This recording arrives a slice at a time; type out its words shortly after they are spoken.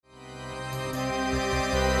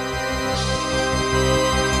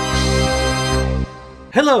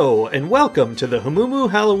Hello, and welcome to the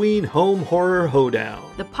Hamumu Halloween Home Horror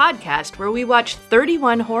Hoedown. The podcast where we watch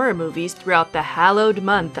 31 horror movies throughout the hallowed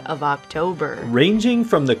month of October. Ranging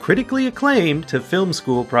from the critically acclaimed to film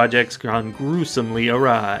school projects gone gruesomely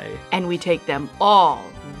awry. And we take them all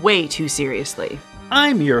way too seriously.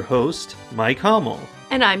 I'm your host, Mike Hummel.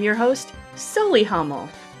 And I'm your host, Sully Hummel.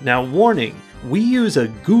 Now warning, we use a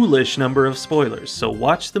ghoulish number of spoilers, so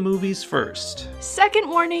watch the movies first. Second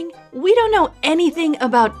warning, we don't know anything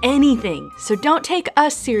about anything, so don't take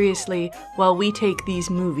us seriously while we take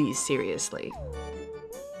these movies seriously.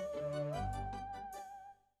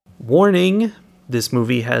 Warning, this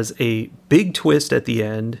movie has a big twist at the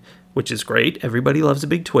end, which is great. Everybody loves a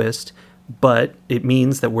big twist, but it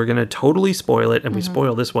means that we're going to totally spoil it, and we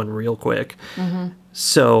spoil this one real quick.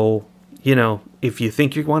 So, you know, if you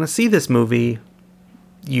think you want to see this movie,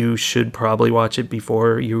 you should probably watch it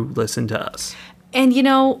before you listen to us. And you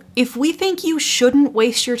know, if we think you shouldn't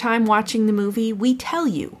waste your time watching the movie, we tell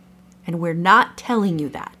you. And we're not telling you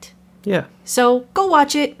that. Yeah. So go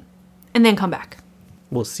watch it and then come back.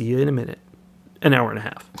 We'll see you in a minute. An hour and a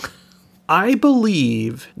half. I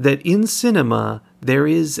believe that in cinema, there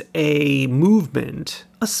is a movement,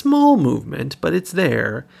 a small movement, but it's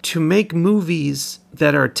there, to make movies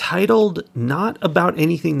that are titled not about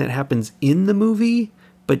anything that happens in the movie,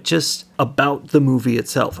 but just about the movie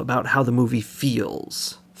itself, about how the movie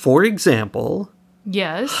feels. For example,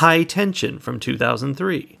 Yes. High Tension from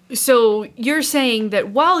 2003. So you're saying that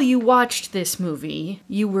while you watched this movie,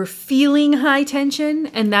 you were feeling high tension,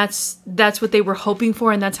 and that's what they were hoping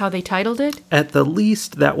for, and that's how they titled it? At the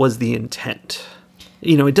least, that was the intent.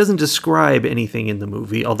 You know, it doesn't describe anything in the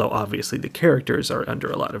movie, although obviously the characters are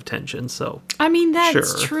under a lot of tension, so I mean,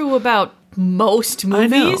 that's sure. true about most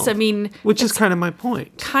movies. I mean, which is kind of my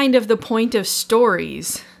point. Kind of the point of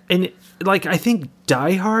stories. And, like, I think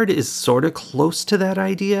Die Hard is sort of close to that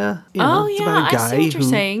idea. You know, it's about a guy I see what you're who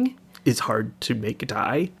saying. is hard to make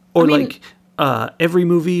die. Or, every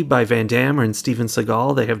movie by Van Damme and Steven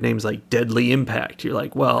Seagal, they have names like Deadly Impact. You're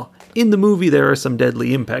like, well, in the movie there are some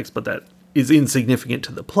deadly impacts, but that is insignificant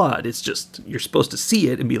to the plot. It's just, you're supposed to see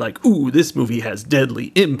it and be like, ooh, this movie has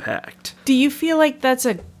deadly impact. Do you feel like that's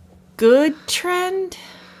a good trend?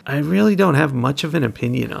 I really don't have much of an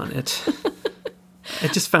opinion on it. I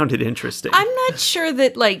just found it interesting. I'm not sure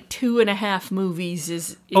that, 2.5 movies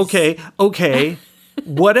is... Okay.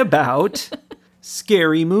 What about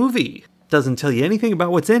Scary Movie? Doesn't tell you anything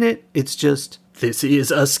about what's in it. It's just, this is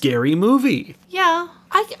a scary movie. Yeah.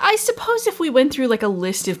 I suppose if we went through, a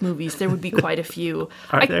list of movies, there would be quite a few.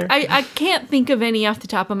 Are there? I can't think of any off the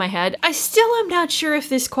top of my head. I still am not sure if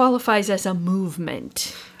this qualifies as a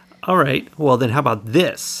movement. All right, well then how about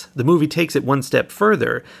this? The movie takes it one step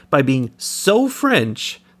further by being so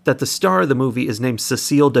French that the star of the movie is named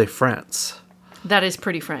Cécile de France. That is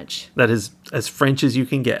pretty French. That is as French as you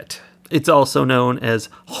can get. It's also known as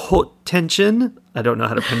haute tension. I don't know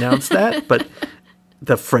how to pronounce that, but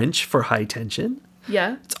the French for high tension.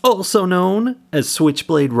 Yeah. It's also known as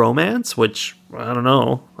Switchblade Romance, which, I don't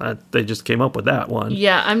know, they just came up with that one.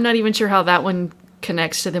 Yeah, I'm not even sure how that one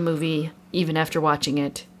connects to the movie, even after watching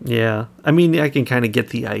it. Yeah. I mean, I can kind of get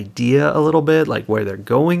the idea a little bit, like where they're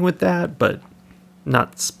going with that, but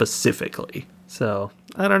not specifically. So,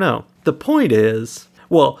 I don't know. The point is,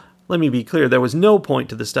 well, let me be clear, there was no point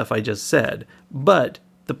to the stuff I just said, but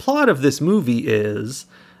the plot of this movie is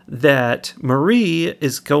that Marie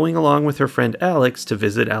is going along with her friend Alex to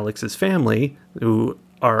visit Alex's family, who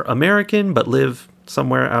are American but live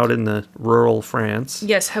somewhere out in the rural France.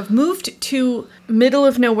 Yes, have moved to middle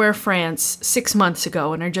of nowhere France 6 months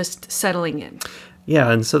ago and are just settling in.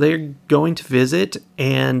 Yeah, and so they're going to visit,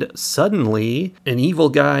 and suddenly an evil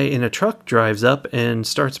guy in a truck drives up and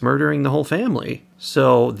starts murdering the whole family.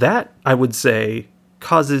 So that, I would say,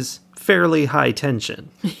 causes fairly high tension.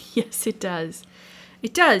 Yes, it does.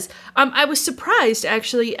 It does. I was surprised,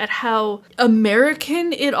 actually, at how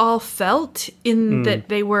American it all felt in that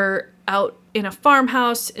they were out in a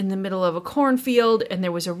farmhouse in the middle of a cornfield, and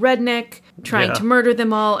there was a redneck trying to murder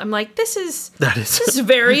them all. I'm like, this is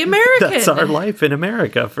very American. That's our life in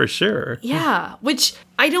America, for sure. Yeah, which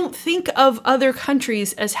I don't think of other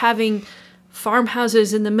countries as having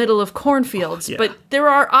farmhouses in the middle of cornfields, but there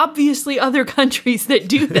are obviously other countries that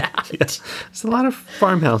do that. There's a lot of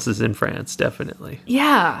farmhouses in France, definitely.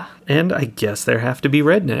 Yeah. And I guess there have to be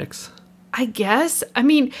rednecks. I guess. I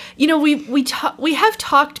mean, you know, we have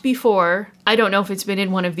talked before. I don't know if it's been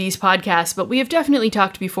in one of these podcasts, but we have definitely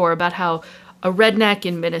talked before about how a redneck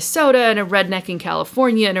in Minnesota and a redneck in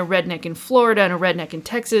California and a redneck in Florida and a redneck in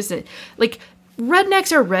Texas, and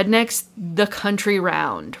rednecks are rednecks the country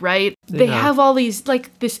round, right? They have all these,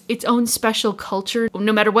 like, this its own special culture,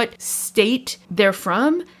 no matter what state they're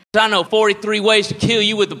from. I know 43 ways to kill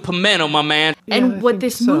you with a pimento, my man. And what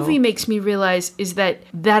this movie makes me realize is that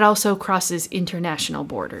also crosses international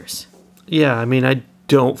borders. Yeah, I mean, I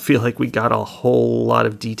don't feel like we got a whole lot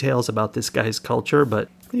of details about this guy's culture, but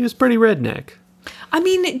he was pretty redneck. I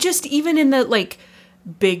mean, just even in the, like,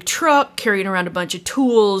 big truck, carrying around a bunch of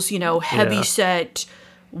tools, heavy set,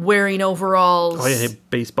 wearing overalls. Oh, yeah,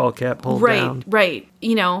 baseball cap pulled down. Right.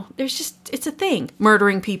 There's just, it's a thing.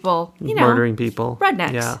 Murdering people, Murdering people.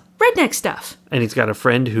 Rednecks. Yeah. Redneck stuff. And he's got a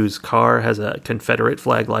friend whose car has a Confederate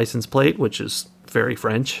flag license plate, which is very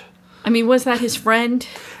French. I mean, was that his friend?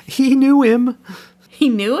 He knew him. He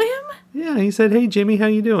knew him? Yeah, he said, "Hey, Jimmy, how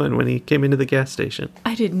you doing?" when he came into the gas station.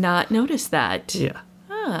 I did not notice that. Yeah.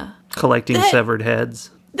 Collecting severed heads.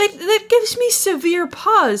 That gives me severe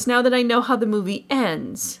pause now that I know how the movie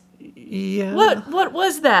ends. Yeah. What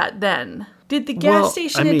was that then? Did the gas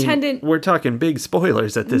station attendant... We're talking big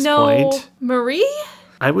spoilers at this know point. Marie?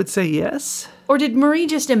 I would say yes. Or did Marie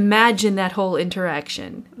just imagine that whole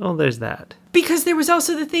interaction? Oh, there's that. Because there was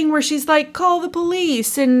also the thing where she's like, call the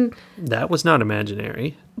police, and... That was not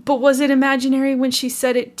imaginary. But was it imaginary when she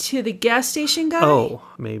said it to the gas station guy? Oh,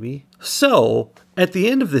 maybe. So, at the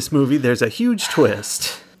end of this movie, there's a huge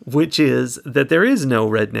twist, which is that there is no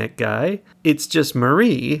redneck guy. It's just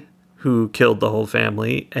Marie, who killed the whole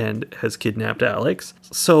family and has kidnapped Alex.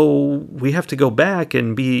 So, we have to go back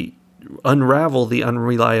and unravel the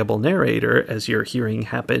unreliable narrator, as you're hearing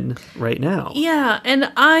happen right now. Yeah,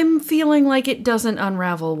 and I'm feeling like it doesn't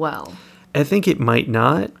unravel well. I think it might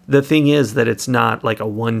not. The thing is that it's not like a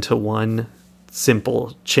one-to-one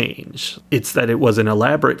simple change. It's that it was an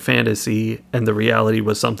elaborate fantasy and the reality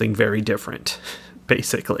was something very different,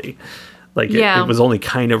 basically. Like, it was only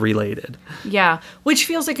kind of related. Yeah, which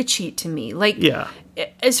feels like a cheat to me. Like, yeah.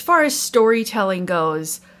 As far as storytelling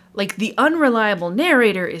goes, like, the unreliable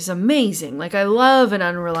narrator is amazing. Like, I love an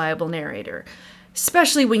unreliable narrator,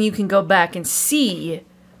 especially when you can go back and see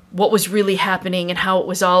what was really happening and how it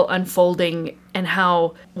was all unfolding and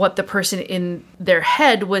how what the person in their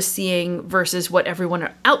head was seeing versus what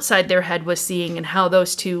everyone outside their head was seeing and how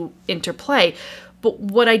those two interplay. But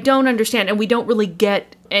what I don't understand, and we don't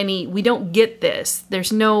get this.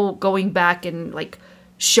 There's no going back and, like,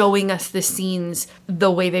 showing us the scenes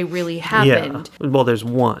the way they really happened. Yeah. Well, there's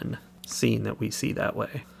one scene that we see that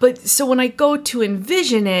way. But so when I go to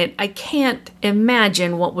envision it, I can't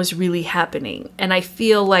imagine what was really happening. And I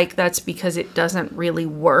feel like that's because it doesn't really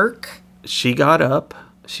work. She got up,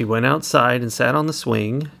 she went outside and sat on the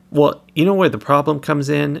swing. Well, you know where the problem comes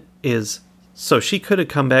in is, so she could have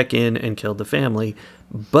come back in and killed the family,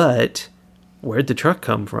 but where'd the truck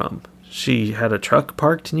come from? She had a truck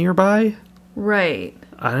parked nearby? Right.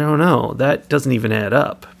 I don't know. That doesn't even add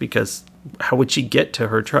up, because how would she get to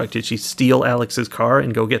her truck? Did she steal Alex's car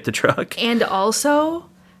and go get the truck? And also,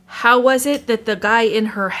 how was it that the guy in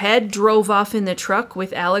her head drove off in the truck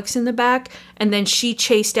with Alex in the back, and then she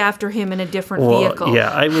chased after him in a different vehicle?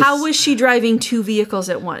 Yeah, how was she driving two vehicles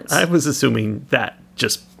at once? I was assuming that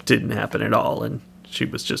just didn't happen at all, and she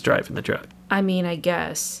was just driving the truck. I mean, I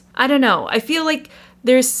guess. I don't know. I feel like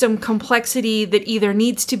there's some complexity that either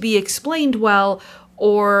needs to be explained well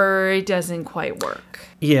or it doesn't quite work.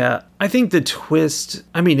 Yeah, I think the twist,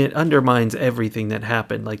 I mean, it undermines everything that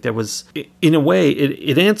happened. Like, there was, in a way,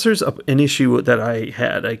 it answers an issue that I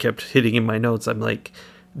had. I kept hitting in my notes. I'm like,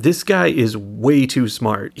 this guy is way too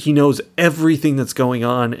smart. He knows everything that's going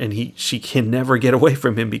on, and she can never get away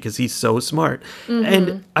from him because he's so smart.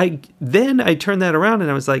 Mm-hmm. And I turned that around and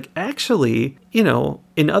I was like, actually,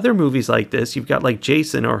 in other movies like this, you've got like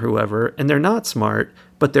Jason or whoever, and they're not smart,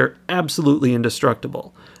 but they're absolutely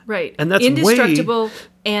indestructible. Right. And that's indestructible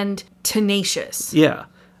and tenacious. Yeah.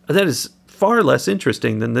 That is far less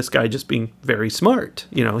interesting than this guy just being very smart.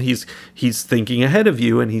 He's thinking ahead of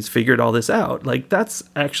you and he's figured all this out. Like, that's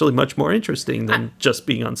actually much more interesting than just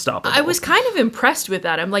being unstoppable. I was kind of impressed with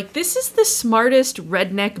that. I'm like, this is the smartest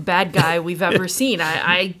redneck bad guy we've ever seen.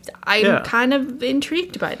 I'm kind of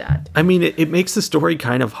intrigued by that. I mean, it makes the story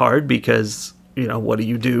kind of hard because, what do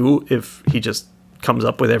you do if he just comes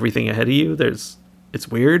up with everything ahead of you? It's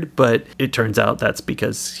weird, but it turns out that's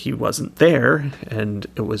because he wasn't there and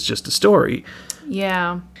it was just a story.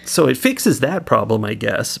 Yeah. So it fixes that problem, I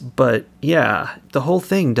guess. But yeah, the whole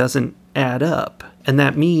thing doesn't add up. And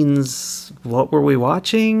that means, what were we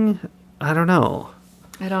watching? I don't know.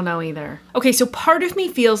 I don't know either. Okay, so part of me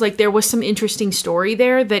feels like there was some interesting story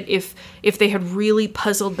there that if they had really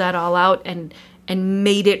puzzled that all out and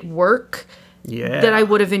made it work, that I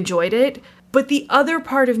would have enjoyed it. But the other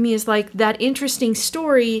part of me is like, that interesting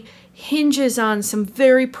story hinges on some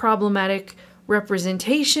very problematic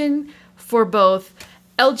representation for both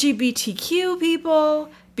LGBTQ people,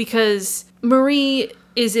 because Marie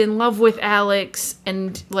is in love with Alex,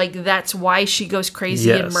 and like that's why she goes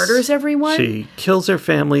crazy and murders everyone. She kills her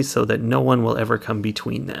family so that no one will ever come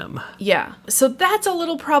between them. Yeah. So that's a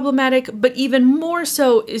little problematic, but even more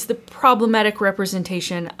so is the problematic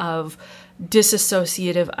representation of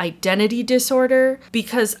dissociative identity disorder,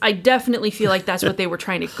 because I definitely feel like that's what they were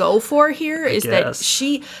trying to go for here, is that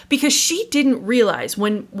because she didn't realize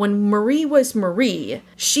when Marie was Marie,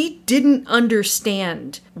 she didn't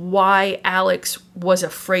understand why Alex was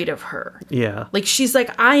afraid of her. Yeah. Like, she's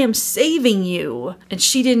like, I am saving you, and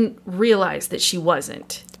she didn't realize that she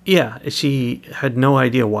wasn't. Yeah, she had no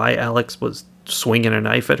idea why Alex was swinging a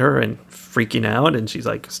knife at her and freaking out, and she's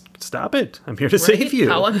like, stop it, I'm here to save you.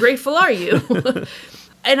 How ungrateful are you?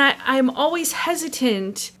 And I'm always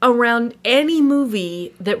hesitant around any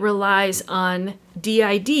movie that relies on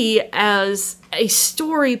DID as a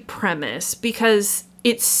story premise, because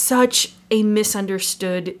it's such a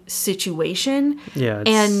misunderstood situation. Yeah,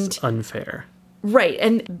 it's unfair. Right,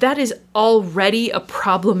 and that is already a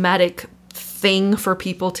problematic thing for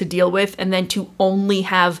people to deal with, and then to only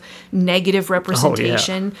have negative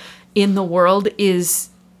representation in the world is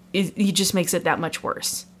it just makes it that much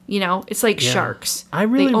worse. You know, it's like sharks. I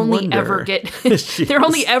really they only wonder. ever get they're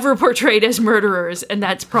only ever portrayed as murderers, and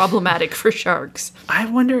that's problematic for sharks. I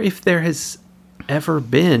wonder if there has ever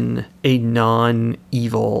been a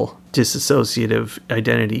non-evil dissociative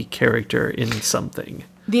identity character in something.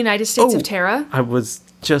 The United States of Terra? I was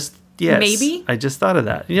just Maybe? I just thought of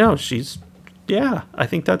that. You know, I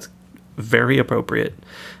think that's very appropriate.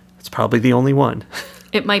 It's probably the only one.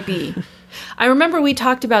 It might be. I remember we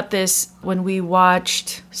talked about this when we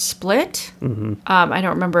watched Split. Mm-hmm. I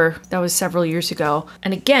don't remember. That was several years ago.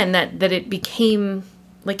 And again, that it became,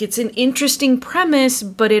 like, it's an interesting premise,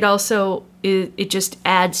 but it also, it just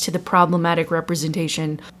adds to the problematic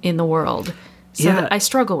representation in the world. So I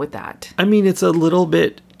struggle with that. I mean, it's a little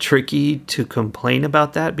bit tricky to complain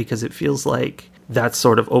about that, because it feels like that's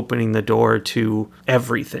sort of opening the door to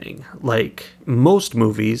everything. Like, most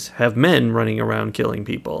movies have men running around killing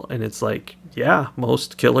people, and it's like, yeah,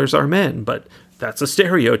 most killers are men, but that's a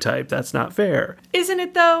stereotype. That's not fair. Isn't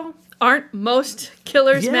it, though? Aren't most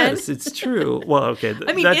killers men? Yes, it's true. Well, okay.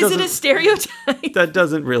 I mean, is it a stereotype? That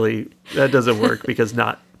doesn't work, because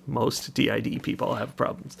not most DID people have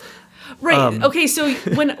problems. Right. Okay, so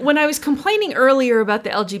when I was complaining earlier about the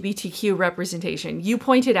LGBTQ representation, you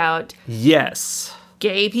pointed out, yes,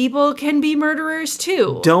 gay people can be murderers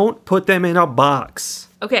too. Don't put them in a box.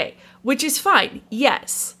 Okay, which is fine.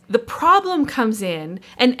 Yes. The problem comes in,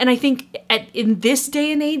 and I think in this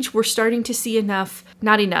day and age, we're starting to see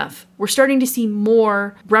not enough. We're starting to see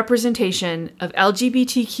more representation of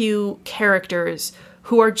LGBTQ characters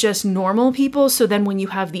who are just normal people. So then when you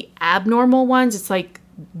have the abnormal ones, it's like,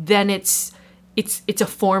 then it's a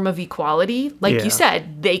form of equality. Like you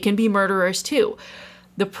said, they can be murderers too.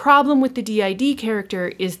 The problem with the DID character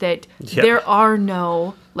is that there are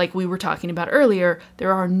no, like we were talking about earlier,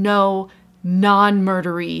 there are no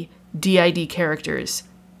non-murdery DID characters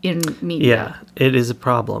in media. Yeah, it is a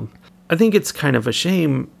problem. I think it's kind of a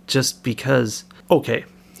shame, just because, okay,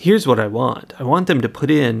 here's what I want. I want them to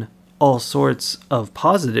put in all sorts of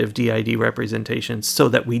positive DID representations so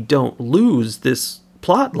that we don't lose this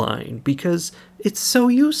plot line, because it's so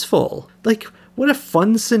useful. Like, what a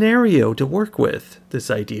fun scenario to work with, this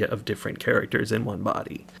idea of different characters in one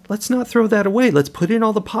body. Let's not throw that away. Let's put in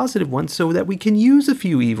all the positive ones so that we can use a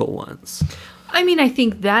few evil ones. I mean, I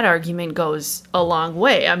think that argument goes a long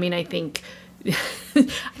way. I mean, I think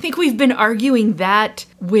we've been arguing that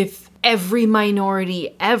with every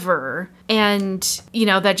minority ever, and you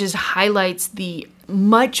know, that just highlights the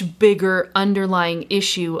much bigger underlying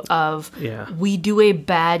issue of we do a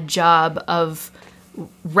bad job of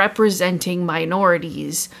representing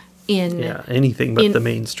minorities in anything but the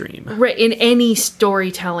mainstream. Right, in any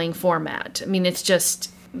storytelling format. I mean, it's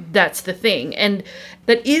just, that's the thing. And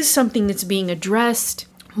that is something that's being addressed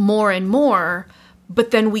more and more,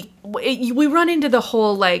 but then we run into the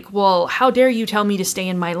whole, like, well, how dare you tell me to stay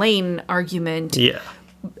in my lane argument. Yeah.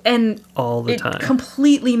 And all the time. It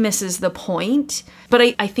completely misses the point. But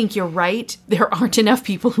I think you're right. There aren't enough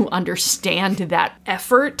people who understand that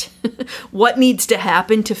effort, what needs to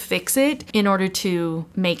happen to fix it in order to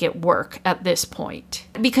make it work at this point.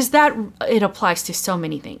 Because it applies to so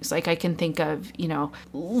many things. Like, I can think of, you know,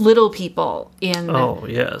 little people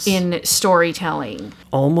in storytelling.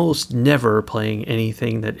 Almost never playing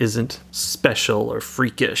anything that isn't special or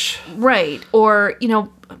freakish. Right. Or, you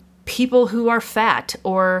know, people who are fat,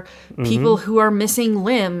 or people who are missing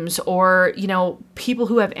limbs, or, people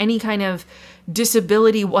who have any kind of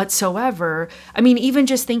disability whatsoever. I mean, even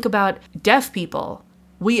just think about deaf people.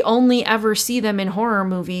 We only ever see them in horror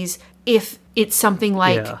movies if it's something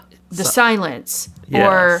like The Silence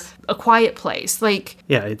or A Quiet Place. Like,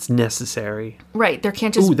 yeah, it's necessary. Right. There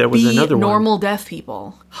can't just there was be another normal one. deaf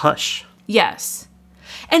people. Hush. Yes.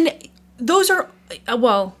 And those are,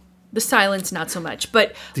 The Silence, not so much,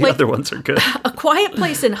 but the other ones are good. A Quiet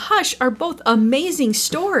Place and Hush are both amazing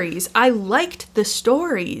stories. I liked the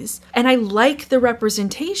stories, and I like the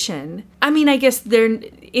representation. I mean, I guess they're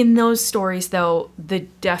in those stories, though, the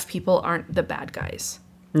deaf people aren't the bad guys.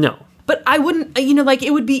 No. But I wouldn't,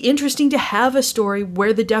 it would be interesting to have a story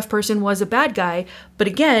where the deaf person was a bad guy. But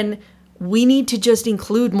again, we need to just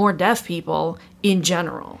include more deaf people in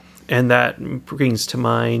general. And that brings to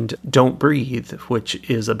mind Don't Breathe, which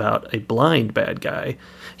is about a blind bad guy.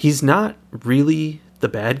 He's not really the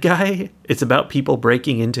bad guy. It's about people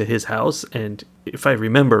breaking into his house. And if I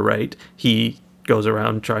remember right, he goes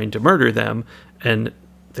around trying to murder them. And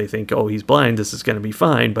they think, oh, he's blind, this is going to be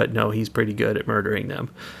fine. But no, he's pretty good at murdering them.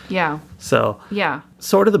 Yeah. So, yeah,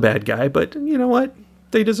 sort of the bad guy. But you know what?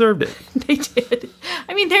 They deserved it. They did.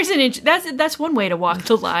 I mean, that's one way to walk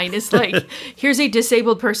the line. It's like, here's a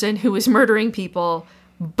disabled person who is murdering people,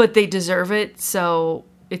 but they deserve it, so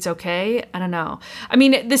it's okay. I don't know. I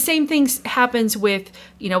mean, the same thing happens with,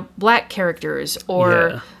 black characters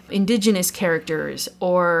or indigenous characters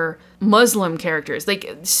or Muslim characters.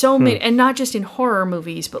 Like, so many, and not just in horror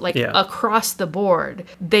movies, but across the board.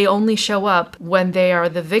 They only show up when they are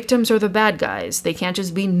the victims or the bad guys. They can't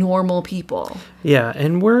just be normal people. Yeah,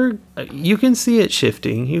 and you can see it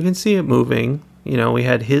shifting. You can see it moving. We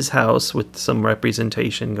had His House with some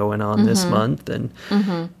representation going on this month, and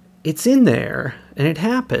it's in there, and it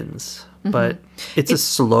happens. But it's a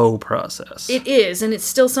slow process. It is, and it's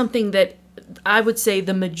still something that I would say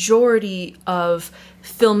the majority of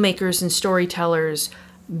filmmakers and storytellers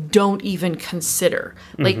don't even consider.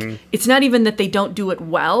 Like, it's not even that they don't do it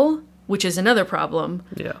well, which is another problem,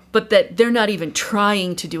 but that they're not even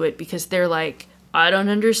trying to do it because they're like, I don't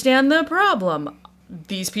understand the problem.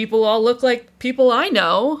 These people all look like people I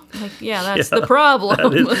know. Like, that's the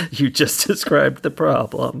problem. You just described the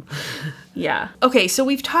problem. Yeah. Okay, so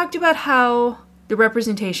we've talked about how the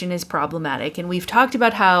representation is problematic, and we've talked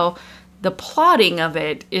about how the plotting of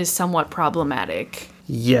it is somewhat problematic.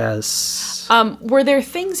 Yes. Were there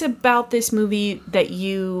things about this movie that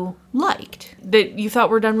you liked, that you thought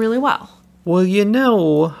were done really well? Well,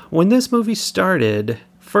 when this movie started,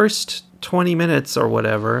 first 20 minutes or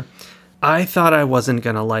whatever, I thought I wasn't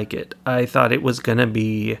going to like it. I thought it was going to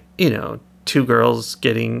be, two girls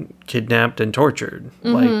getting kidnapped and tortured.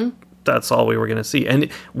 Like, that's all we were going to see.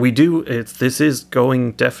 And this is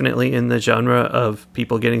going definitely in the genre of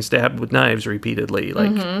people getting stabbed with knives repeatedly.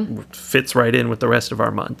 Like, fits right in with the rest of our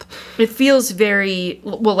month. It feels very,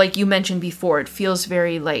 like you mentioned before, it feels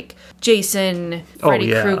very like Jason,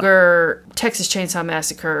 Freddy Krueger, Texas Chainsaw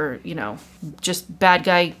Massacre, just bad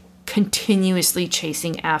guy continuously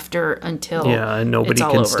chasing after until and nobody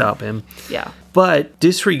can stop him. Yeah. But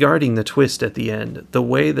disregarding the twist at the end, the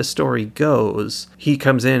way the story goes, he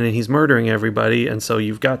comes in and he's murdering everybody, and so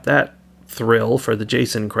you've got that thrill for the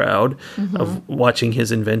Jason crowd of watching his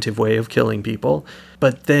inventive way of killing people.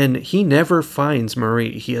 But then he never finds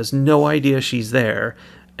Marie. He has no idea she's there,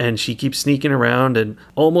 and she keeps sneaking around and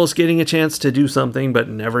almost getting a chance to do something, but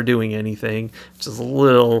never doing anything, which is a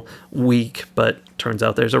little weak, but turns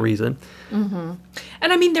out there's a reason. And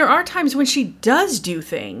I mean, there are times when she does do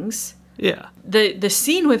things. Yeah. The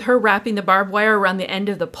scene with her wrapping the barbed wire around the end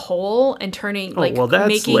of the pole and turning, that's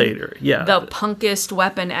making later. Yeah. The punkest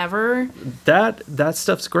weapon ever. That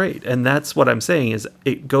stuff's great. And that's what I'm saying is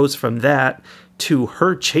it goes from that to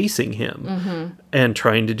her chasing him and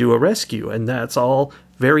trying to do a rescue. And that's all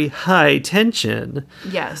very high tension.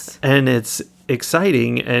 Yes. And it's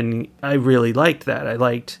exciting. And I really liked that. I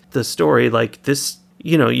liked the story. Like this,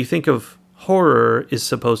 you think of horror is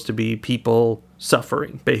supposed to be people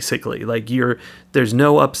suffering, basically. Like there's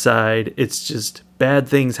no upside. It's just bad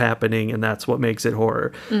things happening, and that's what makes it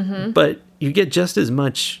horror. But you get just as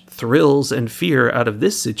much thrills and fear out of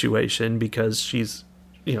this situation because she's,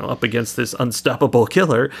 up against this unstoppable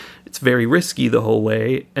killer. It's very risky the whole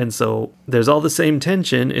way. And so there's all the same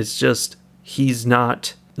tension. It's just he's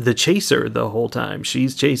not the chaser the whole time.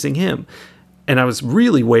 She's chasing him. And I was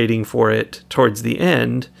really waiting for it towards the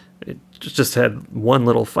end. It just had one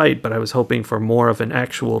little fight, but I was hoping for more of an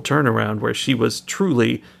actual turnaround where she was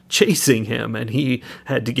truly chasing him and he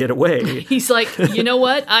had to get away. He's like, you know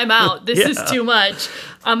what? I'm out. This is too much.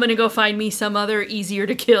 I'm going to go find me some other easier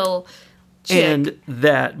to kill chick. And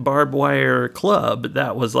that barbed wire club,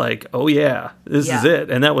 that was like, oh yeah, this is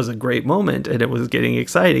it. And that was a great moment and it was getting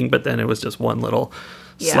exciting, but then it was just one little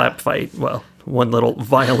slap fight. Well, one little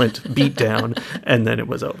violent beatdown and then it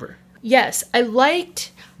was over. Yes, I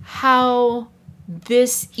liked how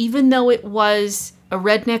this, even though it was a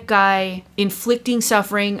redneck guy inflicting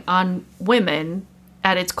suffering on women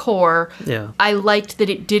at its core, I liked that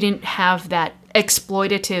it didn't have that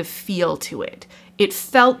exploitative feel to it. It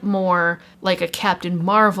felt more like a Captain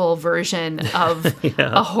Marvel version of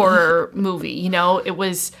a horror movie. You know, it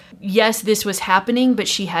was, yes, this was happening, but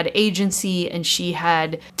she had agency and she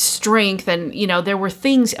had strength. And, you know, there were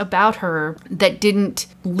things about her that didn't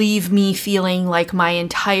leave me feeling like my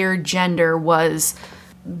entire gender was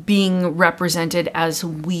being represented as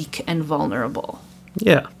weak and vulnerable.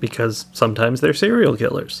 Yeah, because sometimes they're serial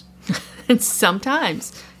killers. And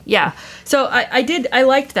sometimes. Yeah. So I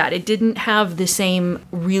liked that. It didn't have the same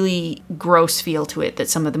really gross feel to it that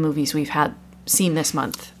some of the movies we've seen this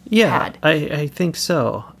month had. I think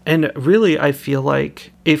so. And really, I feel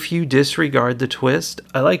like if you disregard the twist,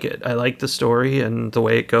 I like it. I like the story and the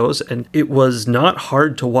way it goes. And it was not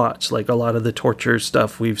hard to watch, like a lot of the torture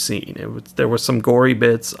stuff we've seen. There were some gory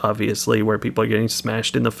bits, obviously, where people are getting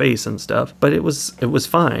smashed in the face and stuff. But it was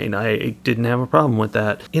fine. I didn't have a problem with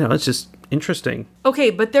that. You know, it's just interesting. Okay,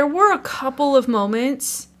 but there were a couple of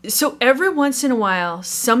moments. So every once in a while,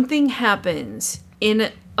 something happens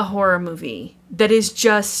in a horror movie that is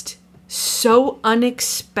just so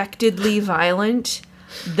unexpectedly violent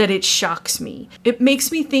that it shocks me. It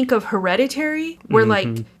makes me think of Hereditary, where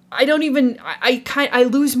like I don't even I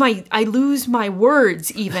lose my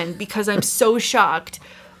words even because I'm so shocked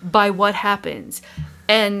by what happens.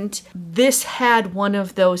 And this had one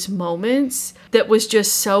of those moments that was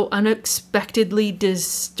just so unexpectedly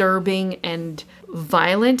disturbing and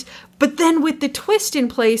violent. But then with the twist in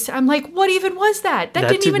place, I'm like, what even was that? That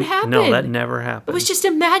didn't even happen. No, that never happened. It was just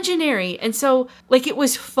imaginary. And so, like, it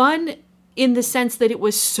was fun in the sense that it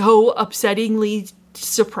was so upsettingly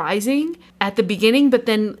surprising at the beginning. But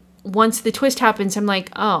then once the twist happens, I'm like,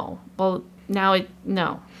 oh, well, no.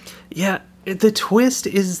 Yeah. The twist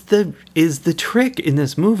is the trick in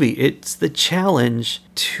this movie. It's the challenge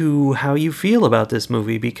to how you feel about this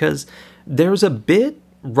movie, because there's a bit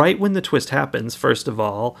right when the twist happens, first of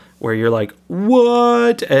all, where you're like,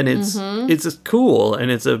 what? And it's cool and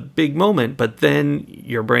it's a big moment, but then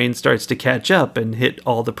your brain starts to catch up and hit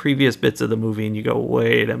all the previous bits of the movie and you go,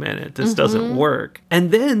 wait a minute, this doesn't work. And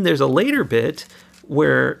then there's a later bit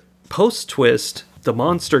where post-twist, the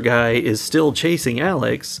monster guy is still chasing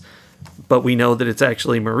Alex, but we know that it's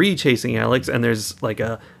actually Marie chasing Alex, and there's like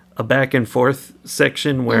a back and forth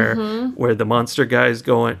section where the monster guy's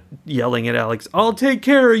yelling at Alex, I'll take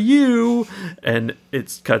care of you, and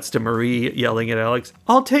it cuts to Marie yelling at Alex,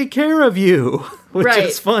 I'll take care of you, which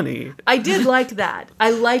is funny. I did like that.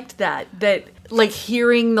 I liked that like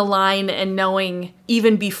hearing the line and knowing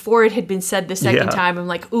even before it had been said the second time, I'm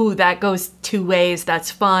like, ooh, that goes two ways.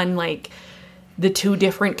 That's fun. Like, the two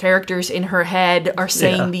different characters in her head are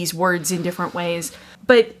saying these words in different ways.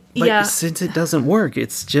 But since it doesn't work,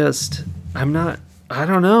 it's just, I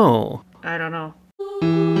don't know.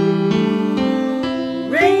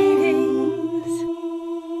 Ratings.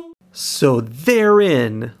 So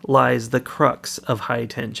therein lies the crux of High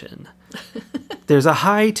Tension. There's a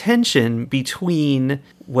high tension between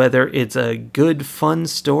whether it's a good, fun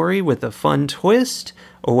story with a fun twist,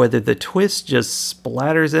 or whether the twist just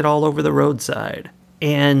splatters it all over the roadside.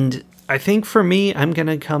 And I think for me, I'm going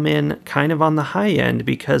to come in kind of on the high end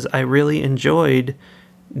because I really enjoyed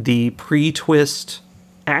the pre-twist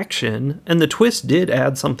action, and the twist did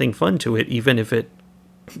add something fun to it, even if it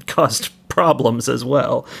caused problems as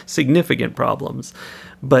well, significant problems.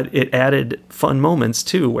 But it added fun moments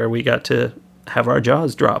too, where we got to have our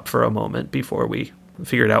jaws drop for a moment before we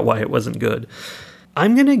figured out why it wasn't good.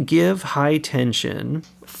 I'm going to give High Tension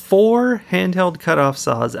 4 handheld cutoff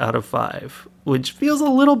saws out of 5, which feels a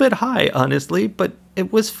little bit high, honestly, but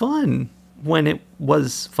it was fun when it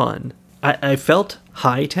was fun. I felt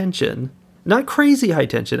high tension. Not crazy high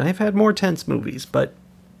tension. I've had more tense movies, but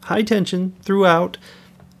high tension throughout.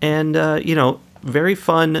 And, very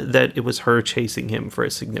fun that it was her chasing him for a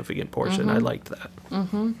significant portion. I liked that.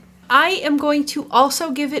 I am going to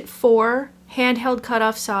also give it 4 handheld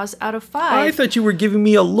cutoff saws out of 5. I thought you were giving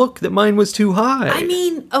me a look that mine was too high. I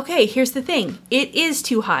mean, okay, here's the thing. It is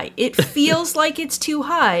too high. It feels like it's too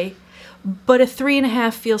high, but a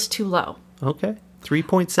 3.5 feels too low. Okay.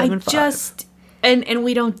 3.75. And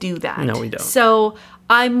we don't do that. No, we don't. So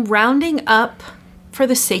I'm rounding up for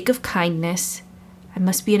the sake of kindness. I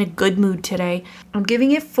must be in a good mood today. I'm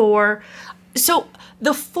giving it 4. So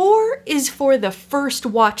the 4 is for the first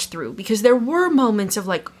watch through because there were moments of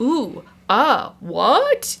like, ooh,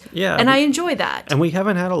 what? Yeah. And I enjoy that. And we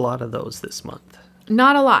haven't had a lot of those this month.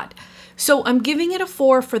 Not a lot. So I'm giving it a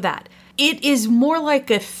 4 for that. It is more like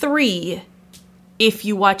a 3 if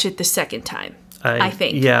you watch it the second time, I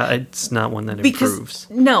think. Yeah, it's not one that improves.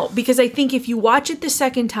 No, because I think if you watch it the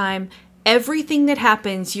second time, everything that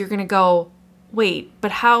happens, you're going to go, wait,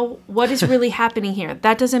 but what is really happening here?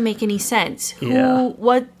 That doesn't make any sense.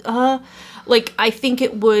 I think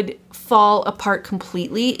it would fall apart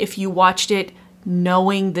completely if you watched it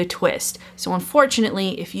knowing the twist. So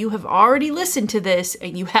unfortunately, if you have already listened to this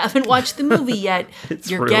and you haven't watched the movie yet,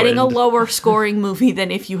 you're getting a lower scoring movie than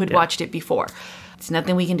if you had watched it before. It's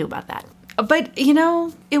nothing we can do about that. But,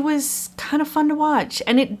 it was kind of fun to watch.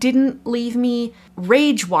 And it didn't leave me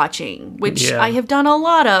rage watching, which I have done a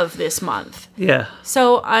lot of this month. Yeah.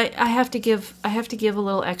 So I have to give a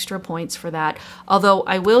little extra points for that. Although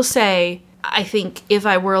I will say, I think if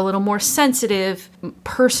I were a little more sensitive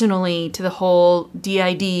personally to the whole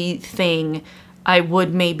DID thing, I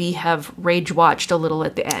would maybe have rage watched a little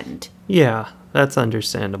at the end. Yeah, that's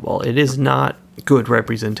understandable. It is not good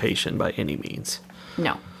representation by any means.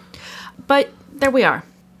 No. But there we are.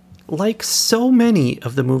 Like so many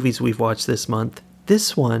of the movies we've watched this month,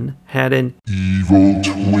 this one had an evil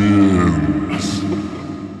twins.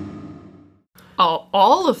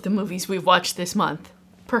 All of the movies we've watched this month,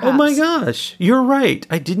 perhaps. Oh my gosh, you're right.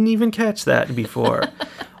 I didn't even catch that before.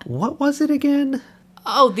 What was it again?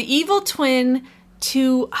 Oh, the evil twin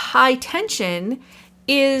to High Tension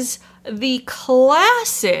is the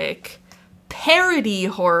classic parody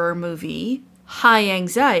horror movie High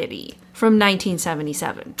Anxiety from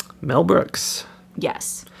 1977. Mel Brooks.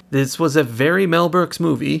 Yes. This was a very Mel Brooks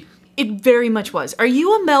movie. It very much was. Are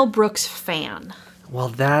you a Mel Brooks fan? Well,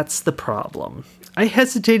 that's the problem. I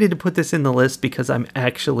hesitated to put this in the list because I'm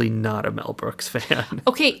actually not a Mel Brooks fan.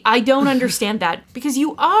 Okay, I don't understand that because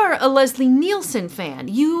you are a Leslie Nielsen fan.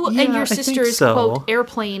 You and your sisters quote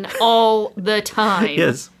Airplane all the time.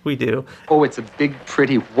 Yes, we do. Oh, it's a big,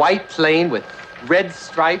 pretty white plane with red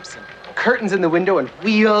stripes and curtains in the window and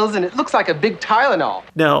wheels, and it looks like a big Tylenol.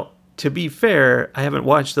 Now, to be fair, I haven't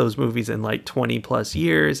watched those movies in like 20 plus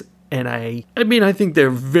years, and I think they're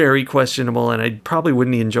very questionable, and I probably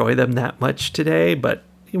wouldn't enjoy them that much today, but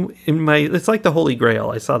it's like the Holy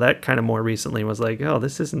Grail. I saw that kind of more recently and was like, oh,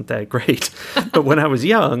 this isn't that great. But when I was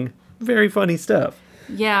young, very funny stuff.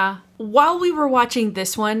 Yeah. While we were watching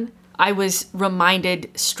this one, I was reminded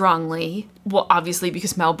strongly, well, obviously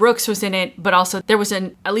because Mel Brooks was in it, but also there was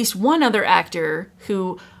at least one other actor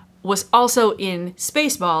who was also in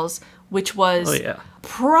Spaceballs, which was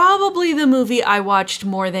probably the movie I watched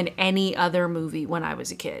more than any other movie when I was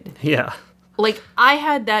a kid. Yeah. Like, I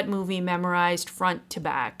had that movie memorized front to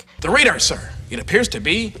back. The radar, sir. It appears to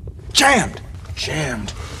be jammed.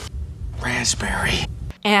 Jammed. Raspberry.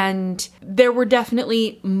 And there were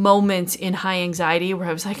definitely moments in High Anxiety where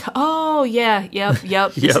I was like, oh, yeah,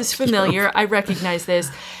 yep, this is familiar. I recognize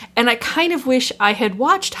this. And I kind of wish I had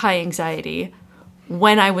watched High Anxiety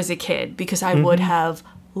when I was a kid because I would have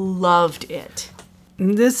loved it.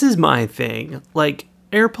 This is my thing. Like,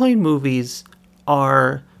 airplane movies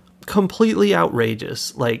are completely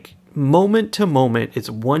outrageous. Like, moment to moment, it's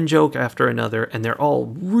one joke after another, and they're all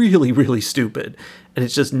really, really stupid. And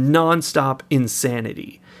it's just nonstop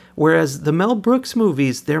insanity. Whereas the Mel Brooks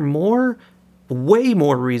movies, they're way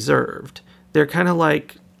more reserved. They're kind of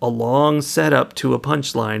like a long setup to a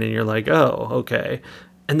punchline, and you're like, oh, okay.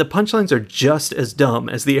 And the punchlines are just as dumb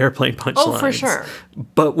as the airplane punchlines. Oh, for sure.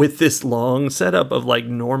 But with this long setup of like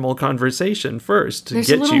normal conversation first to There's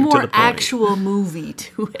get you to the point. There's a little more actual movie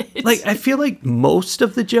to it. Like, I feel like most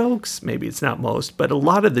of the jokes, maybe it's not most, but a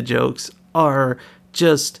lot of the jokes are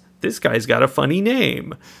just, this guy's got a funny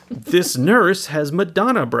name. This nurse has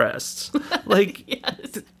Madonna breasts. Like,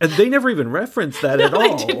 yes. And they never even referenced that at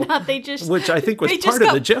all. They did not. They just, which I think was part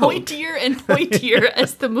of the joke. Pointier and pointier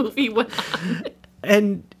as the movie went on.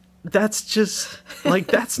 And that's just, like,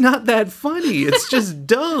 that's not that funny. It's just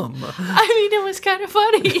dumb. I mean, it was kind of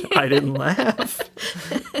funny. I didn't laugh.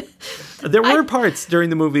 There were parts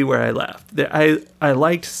during the movie where I laughed. I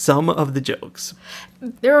liked some of the jokes.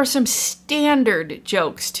 There are some standard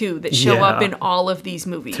jokes, too, that show up in all of these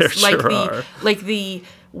movies. There sure are. Like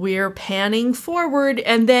we're panning forward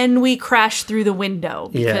and then we crash through the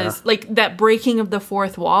window. Because, like, that breaking of the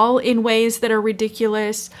fourth wall in ways that are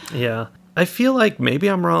ridiculous. Yeah. I feel like maybe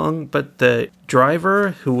I'm wrong, but the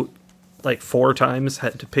driver who like 4 times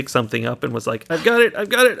had to pick something up and was like, I've got it, I've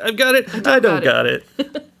got it, I've got it, I don't got it.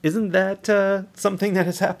 Isn't that something that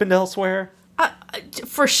has happened elsewhere?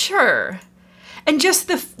 For sure. And just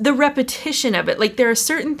the repetition of it. Like, there are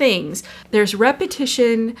certain things. There's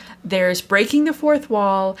repetition, there's breaking the fourth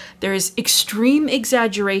wall, there's extreme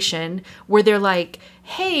exaggeration where they're like,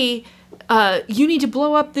 hey, you need to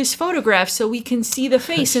blow up this photograph so we can see the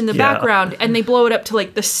face in the background. And they blow it up to,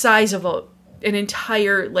 like, the size of an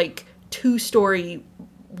entire, like, 2-story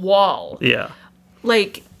wall. Yeah.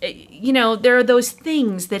 Like, you know, there are those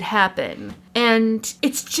things that happen. And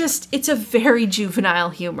it's a very juvenile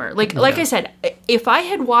humor. Like I said, if I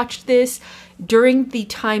had watched this during the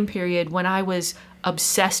time period when I was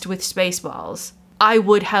obsessed with Spaceballs, I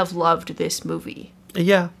would have loved this movie.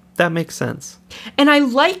 Yeah, that makes sense. And I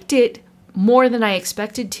liked it more than I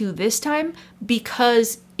expected to this time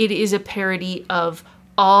because it is a parody of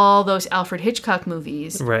all those Alfred Hitchcock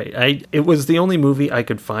movies. Right. It was the only movie I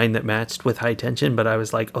could find that matched with High Tension, but I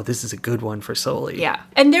was like, oh, this is a good one for Sully. Yeah.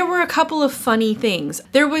 And there were a couple of funny things.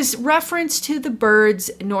 There was reference to the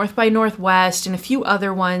Birds, North by Northwest, and a few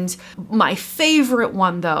other ones. My favorite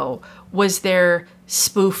one, though, was their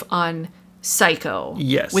spoof on Psycho.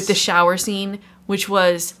 Yes. With the shower scene, which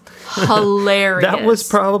was hilarious. That was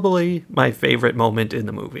probably my favorite moment in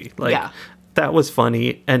the movie. Like, that was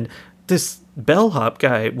funny. And this bellhop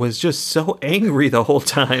guy was just so angry the whole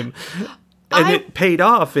time. And it paid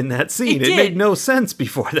off in that scene. It made no sense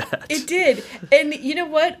before that. It did. And you know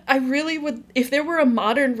what? I really would, if there were a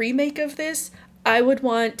modern remake of this, I would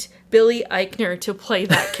want Billy Eichner to play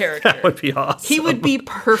that character. That would be awesome. He would be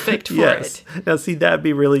perfect for it. Now, see, that'd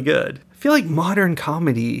be really good. I feel like modern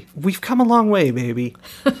comedy, we've come a long way, baby.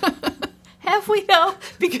 Have we, though?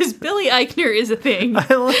 Because Billy Eichner is a thing.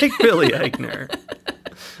 I like Billy Eichner.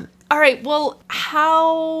 All right, well,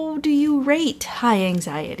 how do you rate High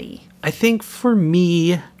Anxiety? I think for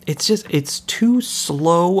me, it's too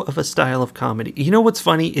slow of a style of comedy. You know what's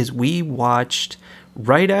funny is we watched,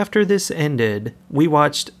 right after this ended, we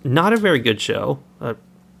watched not a very good show.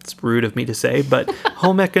 It's rude of me to say, but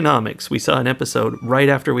Home Economics. We saw an episode right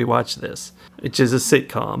after we watched this, which is a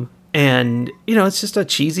sitcom. And, you know, it's just a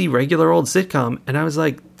cheesy, regular old sitcom. And I was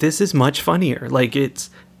like, this is much funnier. Like, it's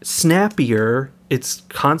snappier. It's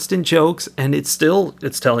constant jokes, and it's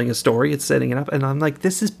telling a story, it's setting it up, and I'm like,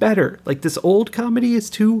 this is better. Like, this old comedy is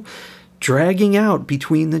too dragging out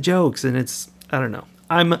between the jokes, and I don't know.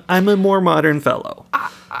 I'm a more modern fellow.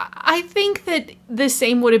 I think that the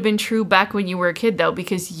same would have been true back when you were a kid, though,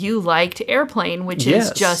 because you liked Airplane, which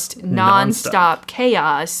is just nonstop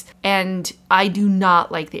chaos, and I do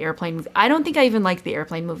not like the Airplane movie. I don't think I even liked the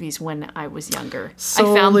Airplane movies when I was younger. I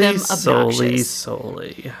found them obnoxious.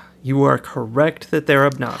 Solely. You are correct that they're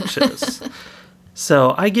obnoxious.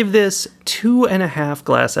 So I give this 2.5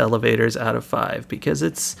 glass elevators out of 5 because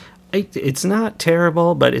it's not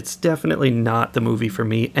terrible, but it's definitely not the movie for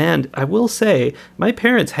me. And I will say, my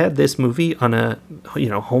parents had this movie on a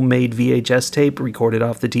homemade VHS tape recorded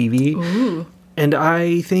off the TV. Ooh. And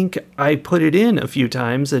I think I put it in a few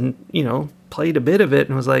times and, played a bit of it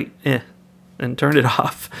and was like, and turned it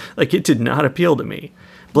off. Like, it did not appeal to me.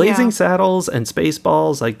 Blazing Saddles and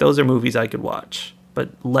Spaceballs, like, those are movies I could watch,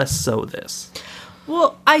 but less so this.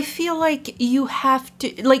 Well, I feel like you have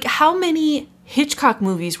to, like, how many Hitchcock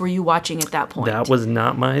movies were you watching at that point? That was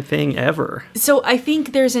not my thing ever. So I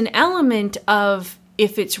think there's an element of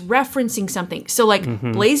if it's referencing something. So, like,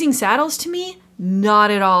 Blazing Saddles to me, not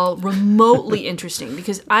at all remotely interesting,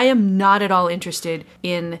 because I am not at all interested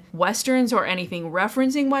in Westerns or anything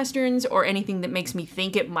referencing Westerns or anything that makes me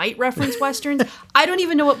think it might reference Westerns. I don't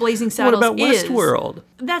even know what Blazing Saddles is. What about Westworld?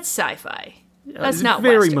 That's sci-fi. That's not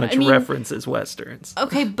very Western. much references Westerns.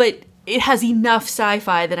 Okay, but it has enough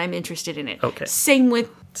sci-fi that I'm interested in it. Okay. Same with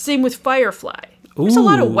Firefly. There's a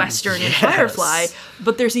lot of Western in Firefly,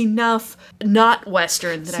 but there's enough not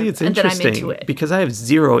Western that I'm into it. Because I have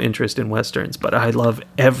zero interest in Westerns, but I love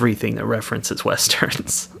everything that references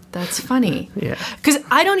Westerns. That's funny. Yeah. Because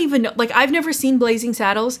I don't even know, like, I've never seen Blazing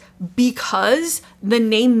Saddles because the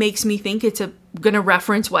name makes me think it's going to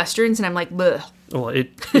reference Westerns, and I'm like, bleh. Well,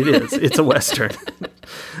 it is. It's a Western.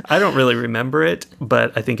 I don't really remember it,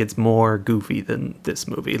 but I think it's more goofy than this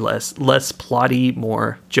movie. Less plotty,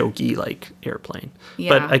 more jokey, like Airplane.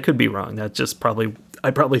 Yeah. But I could be wrong. That's just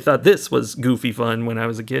I probably thought this was goofy fun when I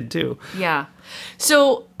was a kid, too. Yeah.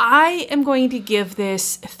 So I am going to give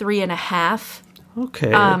this 3.5.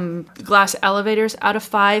 Okay. Glass elevators out of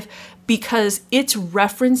 5 because it's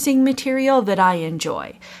referencing material that I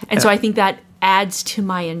enjoy. And so I think that adds to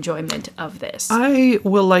my enjoyment of this. I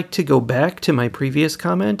will like to go back to my previous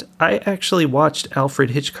comment. I actually watched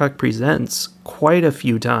Alfred Hitchcock Presents quite a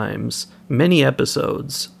few times, many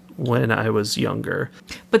episodes, when I was younger.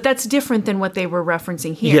 But that's different than what they were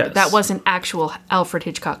referencing here. Yes. That wasn't actual Alfred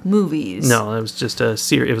Hitchcock movies. No, it was just a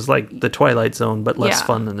series. It was like The Twilight Zone, but less Yeah.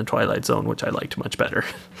 fun than The Twilight Zone, which I liked much better.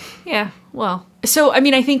 Yeah, well. So, I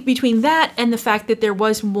mean, I think between that and the fact that there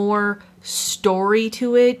was more story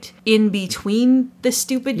to it in between the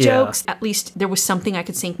stupid Yeah. jokes, at least there was something I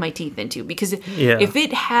could sink my teeth into. Because Yeah. if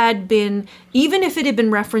it had been, even if it had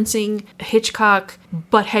been referencing Hitchcock,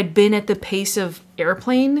 but had been at the pace of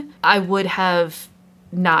Airplane, I would have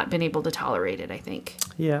not been able to tolerate it, I think.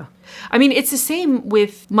 Yeah. I mean, it's the same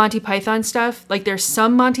with Monty Python stuff. Like, there's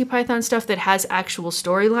some Monty Python stuff that has actual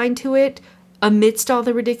storyline to it amidst all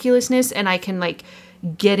the ridiculousness, and I can, like,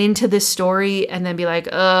 get into this story and then be like,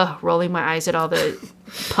 rolling my eyes at all the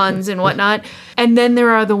puns and whatnot. And then there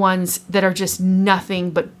are the ones that are just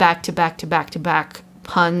nothing but back to back to back to back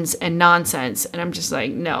puns and nonsense. And I'm just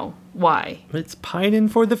like, no, why? It's pining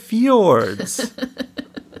for the fjords.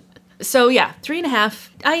 So yeah, 3.5.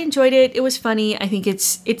 I enjoyed it. It was funny. I think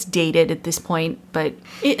it's dated at this point, but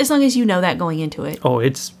as long as you know that going into it. Oh,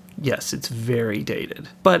 it's very dated.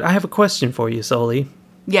 But I have a question for you, Sully.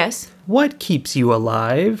 Yes. What keeps you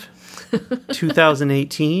alive?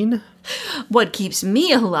 2018? What keeps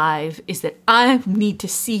me alive is that I need to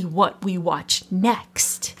see what we watch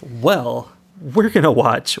next. Well, we're going to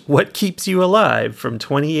watch What Keeps You Alive from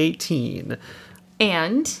 2018.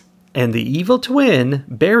 And The Evil Twin,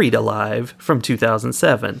 Buried Alive from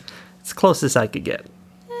 2007. It's closest I could get.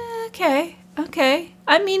 okay.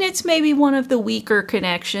 I mean, it's maybe one of the weaker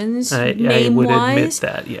connections, I name-wise. would admit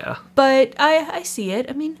that, yeah. But I see it.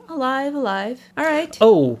 I mean, alive. All right.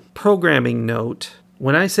 Oh, programming note.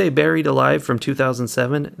 When I say Buried Alive from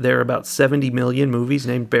 2007, there are about 70 million movies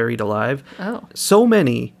named Buried Alive. Oh. So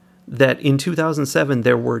many that in 2007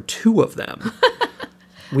 there were 2 of them.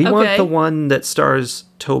 We want Okay. the one that stars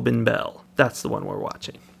Tobin Bell. That's the one we're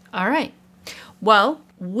watching. All right. Well,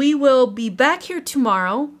 we will be back here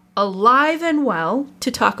tomorrow, alive and well, to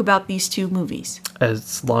talk about these 2 movies.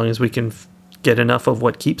 As long as we can get enough of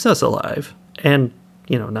what keeps us alive and,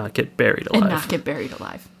 not get buried alive. And not get buried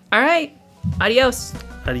alive. All right. Adios.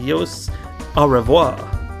 Adios. Au revoir.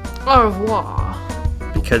 Au revoir.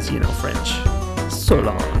 Because, French.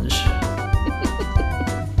 Solange.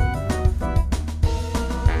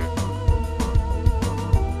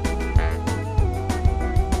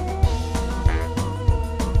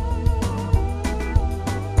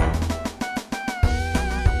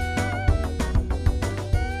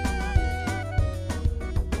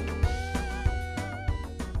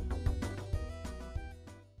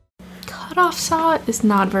 Cutoff saw is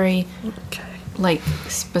not very, Okay.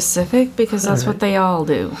 specific because that's what they all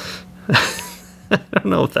do. I don't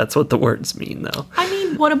know if that's what the words mean, though. I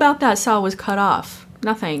mean, what about that saw was cut off?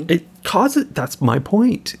 Nothing. It causes... That's my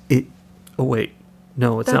point. Oh, wait.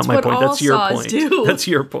 No, it's That's not my what point. all That's your saws point. do. That's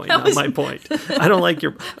your point, That not was- my point. I don't like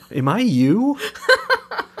your... Am I you?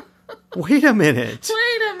 Wait a minute.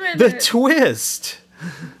 Wait a minute. The twist.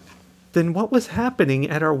 Then what was happening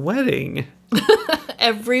at our wedding?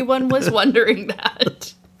 Everyone was wondering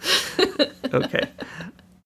that. Okay.